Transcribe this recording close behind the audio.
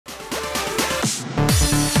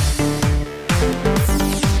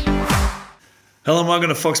Hello, welcome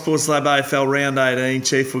to Fox Sports Lab AFL Round 18,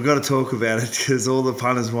 Chief. We've got to talk about it because all the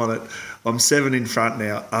punters want it. I'm 7 in front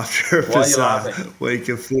now after a bizarre week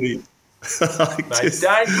of footy. Mate,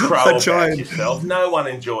 don't crow about yourself. No one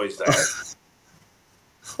enjoys that.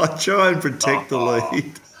 I try and protect the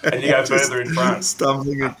lead. And you go further in front.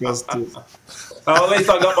 Stumbling across to Oh, at least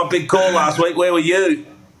I got my big call last week. Where were you?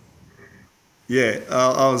 Yeah,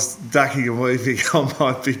 I was ducking and weaving on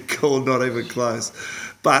my big call, not even close.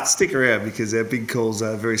 But stick around because our big calls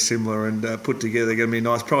are very similar and put together. They're going to be a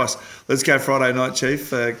nice price. Let's go Friday night,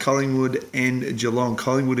 Chief. Collingwood and Geelong.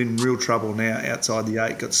 Collingwood in real trouble now outside the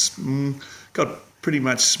 8. Got pretty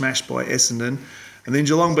much smashed by Essendon. And then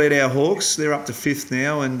Geelong beat our Hawks. They're up to 5th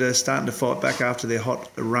now and starting to fight back after their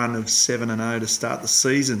hot run of 7-0 to start the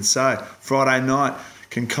season. So Friday night,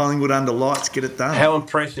 can Collingwood under lights get it done? How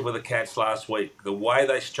impressive were the Cats last week? The way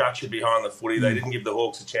they structured behind the footy, they didn't give the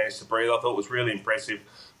Hawks a chance to breathe. I thought it was really impressive.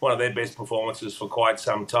 One of their best performances for quite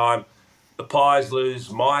some time. The Pies lose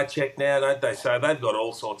Myercheck now, don't they? So they've got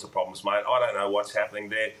all sorts of problems, mate. I don't know what's happening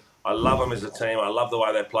there. I love them as a team. I love the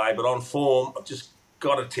way they play. But on form, I've just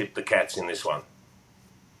got to tip the Cats in this one.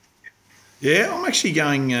 Yeah, I'm actually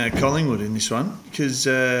going Collingwood in this one because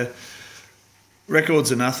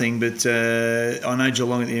records are nothing, but I know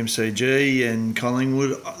Geelong at the MCG and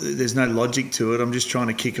Collingwood, there's no logic to it. I'm just trying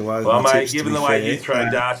to kick away with my mate, tips, given the way you throw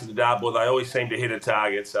darts at the dartboard, they always seem to hit a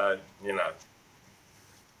target, so, you know.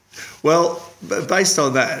 Well, based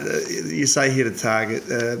on that, you say hit a target,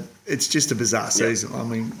 it's just a bizarre season. I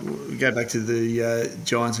mean, we go back to the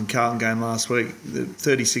Giants and Carlton game last week, the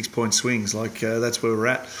 36-point swings, that's where we're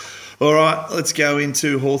at. All right, let's go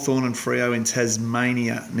into Hawthorn and Freo in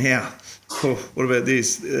Tasmania. Now, what about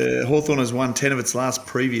this? Hawthorn has won 10 of its last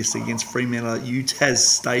previous against Fremantle at UTAS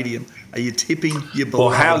Stadium. Are you tipping your ball?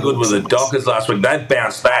 Well, how good were the Dockers last week? They've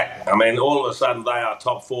bounced back. I mean, all of a sudden they are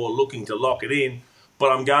top 4 looking to lock it in.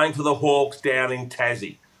 But I'm going for the Hawks down in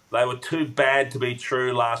Tassie. They were too bad to be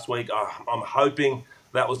true last week. I'm hoping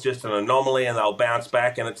that was just an anomaly and they'll bounce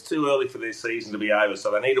back. And it's too early for their season to be over, so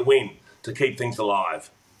they need a win to keep things alive.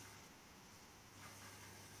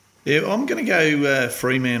 Yeah, I'm going to go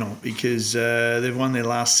Fremantle because they've won their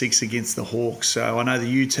last 6 against the Hawks. So I know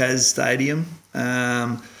the UTAS Stadium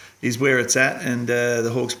is where it's at, and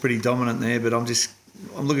the Hawks are pretty dominant there. But I'm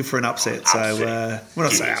looking for an upset. So when I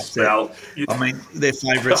say upset, I mean they're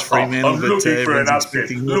favourites, Fremantle. I'm looking for an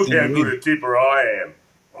upset. Look how good a tipper I am.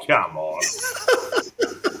 Come on.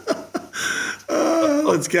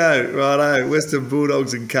 Let's go. Righto, Western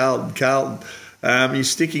Bulldogs and Carlton. You're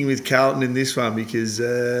sticking with Carlton in this one because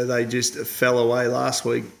they just fell away last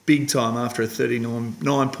week big time after a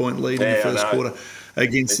 39-point lead in the first quarter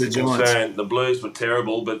against the Giants. The Blues were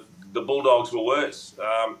terrible, but the Bulldogs were worse.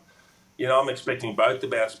 I'm expecting both to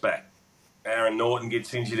bounce back. Aaron Norton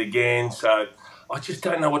gets injured again, so I just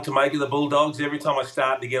don't know what to make of the Bulldogs. Every time I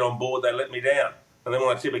start to get on board, they let me down. And then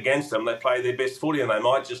when I tip against them, they play their best footy, and they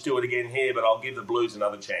might just do it again here, but I'll give the Blues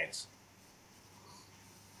another chance.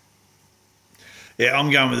 Yeah,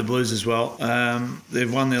 I'm going with the Blues as well.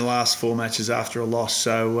 They've won their last 4 matches after a loss,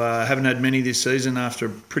 so haven't had many this season after a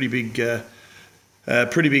pretty big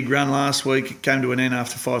run last week. It came to an end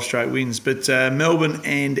after 5 straight wins. But Melbourne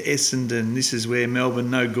and Essendon, this is where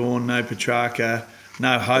Melbourne, no Gawn, no Petrarca,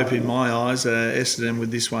 no hope in my eyes. Essendon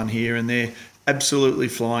with this one here, and they're absolutely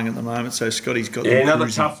flying at the moment. So Scotty's got them another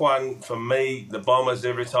cruising. Tough one for me. The Bombers,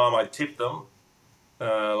 every time I tip them,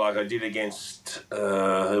 like I did against,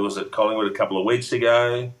 who was it, Collingwood a couple of weeks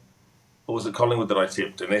ago. Or was it Collingwood that I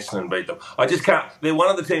tipped and Essendon beat them? I just can't. They're one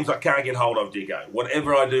of the teams I can't get hold of, Diggo.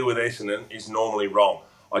 Whatever I do with Essendon is normally wrong.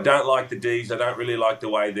 I don't like the Ds. I don't really like the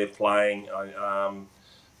way they're playing.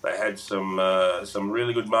 They had some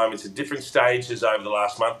really good moments at different stages over the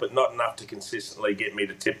last month, but not enough to consistently get me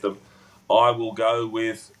to tip them. I will go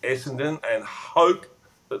with Essendon and hope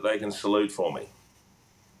that they can salute for me.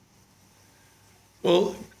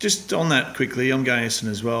 Well, just on that quickly, I'm going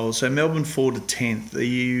Essendon as well. So Melbourne 4 to 10th. Are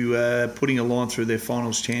you putting a line through their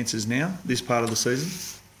finals chances now, this part of the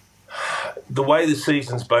season? The way the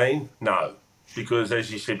season's been, no. Because,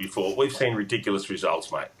 as you said before, we've seen ridiculous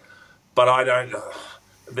results, mate. But I don't...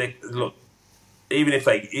 Look, even if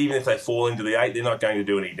they fall into the 8, they're not going to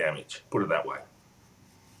do any damage. Put it that way.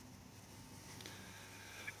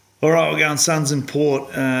 All right, we're going Suns and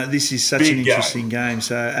Port. This is such an interesting game.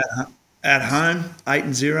 So at home,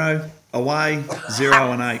 8-0. Away,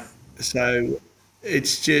 0-8. So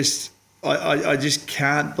it's just, I just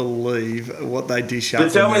can't believe what they dish up.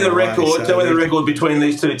 But tell me the record. Tell me the record between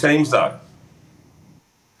these two teams, though.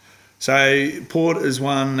 So Port has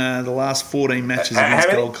won the last 14 matches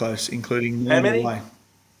against Gold Coast, including one away.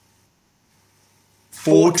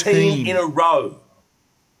 14 in a row.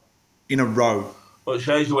 In a row. Well, it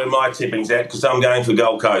shows you where my tipping's at, because I'm going for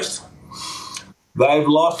Gold Coast. They've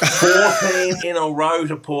lost 14 in a row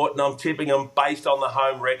to Port, and I'm tipping them based on the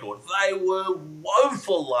home record. They were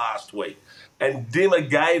woeful last week, and Dimmer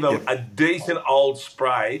gave them a decent old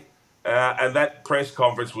spray, and that press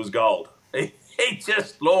conference was gold. He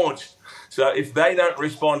just launched. So if they don't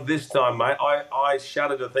respond this time, mate, I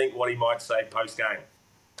shudder to think what he might say post-game.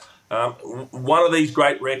 One of these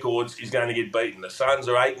great records is going to get beaten. The Suns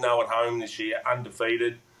are 8-0 at home this year,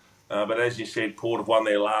 undefeated. But as you said, Port have won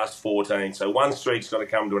their last 14. So one streak's got to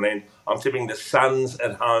come to an end. I'm tipping the Suns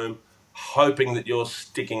at home, hoping that you're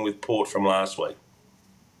sticking with Port from last week.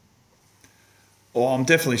 Well, I'm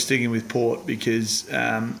definitely sticking with Port because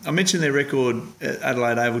I mentioned their record at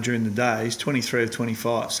Adelaide Oval during the day is 23 of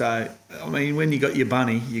 25. So, I mean, when you got your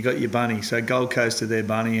bunny, you got your bunny. So Gold Coast are their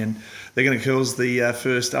bunny, and they're going to cause the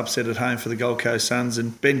first upset at home for the Gold Coast Suns.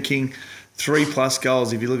 And Ben King, 3+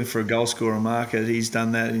 goals. If you're looking for a goal scorer market, he's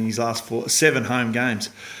done that in his last 7 home games.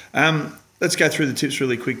 Let's go through the tips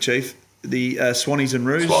really quick, Chief. The Swannies and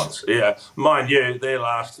Roos. Swans, yeah. Mind you, their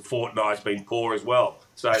last fortnight's been poor as well.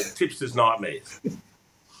 So tipsters' nightmares.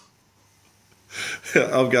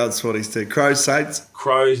 I'll go with Swannies too. Crows, Saints.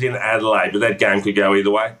 Crows in Adelaide, but that game could go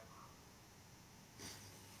either way.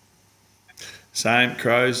 Same,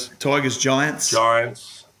 Crows. Tigers, Giants.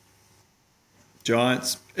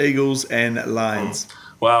 Giants. Eagles and Lions.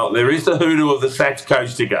 Well, there is the hoodoo of the Sacks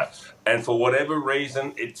coach ticker. And for whatever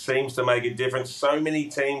reason, it seems to make a difference. So many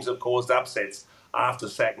teams have caused upsets after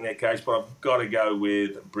sacking their coach, but I've got to go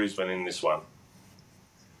with Brisbane in this one.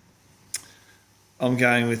 I'm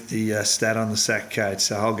going with the stat on the sack coach,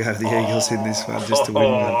 so I'll go with the Eagles in this one just to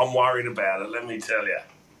win one. I'm worried about it, let me tell you.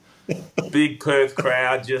 Big Perth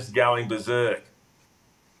crowd just going berserk.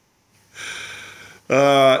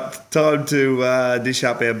 Time to dish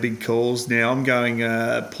up our big calls. Now I'm going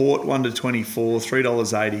Port 1-24,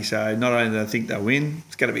 $3.80. So not only do I think they'll win,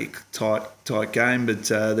 it's going to be a tight game, but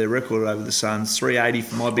their record over the Suns, $3.80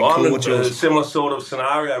 for my big call. A similar sort of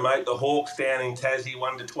scenario, mate. The Hawks down in Tassie,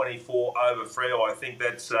 1-24 over Freo. I think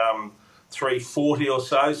that's $3.40 or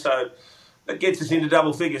so. So that gets us into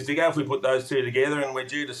double figures to go if we put those two together, and we're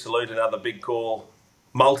due to salute another big call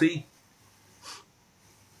multi.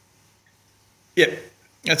 Yep,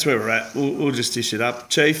 that's where we're at. We'll just dish it up.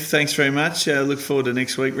 Chief, thanks very much. Look forward to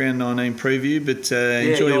next week, round 19 preview, but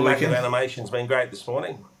enjoy your weekend. Your animation's been great this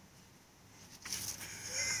morning.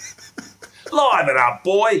 Liven up,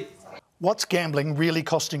 boy. What's gambling really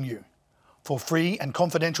costing you? For free and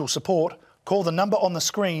confidential support, call the number on the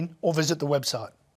screen or visit the website.